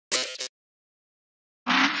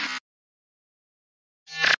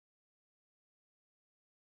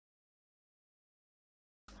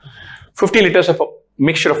50 liters of a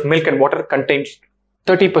mixture of milk and water contains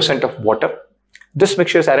 30% of water. This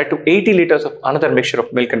mixture is added to 80 liters of another mixture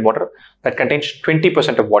of milk and water that contains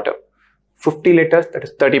 20% of water. 50 liters, that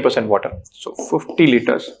is 30% water. So 50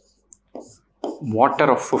 liters,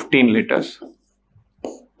 water of 15 liters,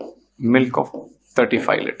 milk of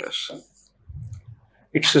 35 liters.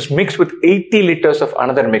 It is mixed with 80 liters of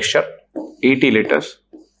another mixture, 80 liters,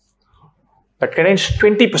 that contains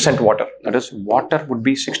 20% water. That is, water would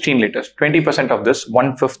be 16 liters. 20% of this,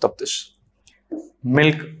 1/5 of this.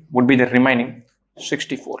 Milk would be the remaining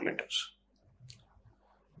 64 liters.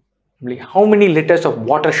 How many liters of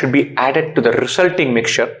water should be added to the resulting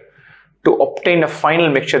mixture to obtain a final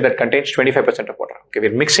mixture that contains 25% of water? Okay,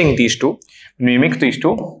 we're mixing these two. When we mix these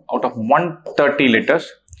two, out of 130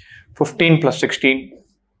 liters, 15 plus 16,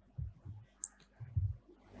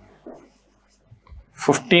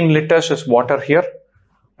 15 liters is water here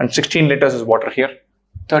and 16 liters is water here.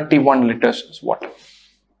 31 liters is water.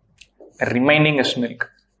 The remaining is milk.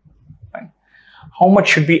 Fine. How much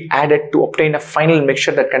should be added to obtain a final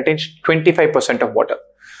mixture that contains 25% of water?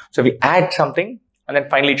 So we add something and then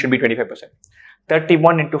finally it should be 25%.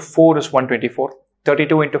 31 into 4 is 124.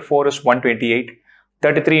 32 into 4 is 128.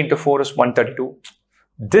 33 into 4 is 132.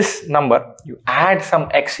 This number, you add some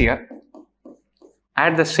x here,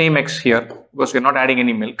 add the same x here because we're not adding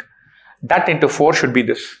any milk. That into 4 should be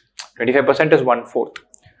this. 25% is 1/4.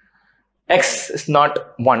 X is not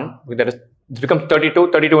 1, it's become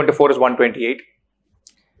 32. 32 into 4 is 128.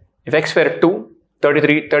 If x were 2,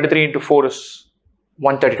 33 into 4 is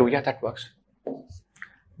 132. Yeah, that works.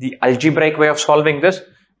 The algebraic way of solving this,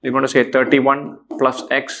 we're going to say 31 plus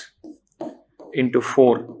x into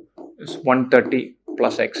 4 is 130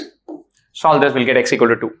 plus x. Solve this, we'll get x equal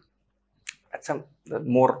to 2. That's a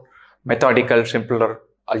more methodical, simpler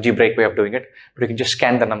algebraic way of doing it. But you can just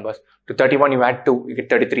scan the numbers. To 31 you add 2, you get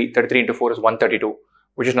 33. 33 into 4 is 132,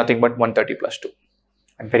 which is nothing but 130 plus 2.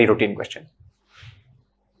 A very routine question.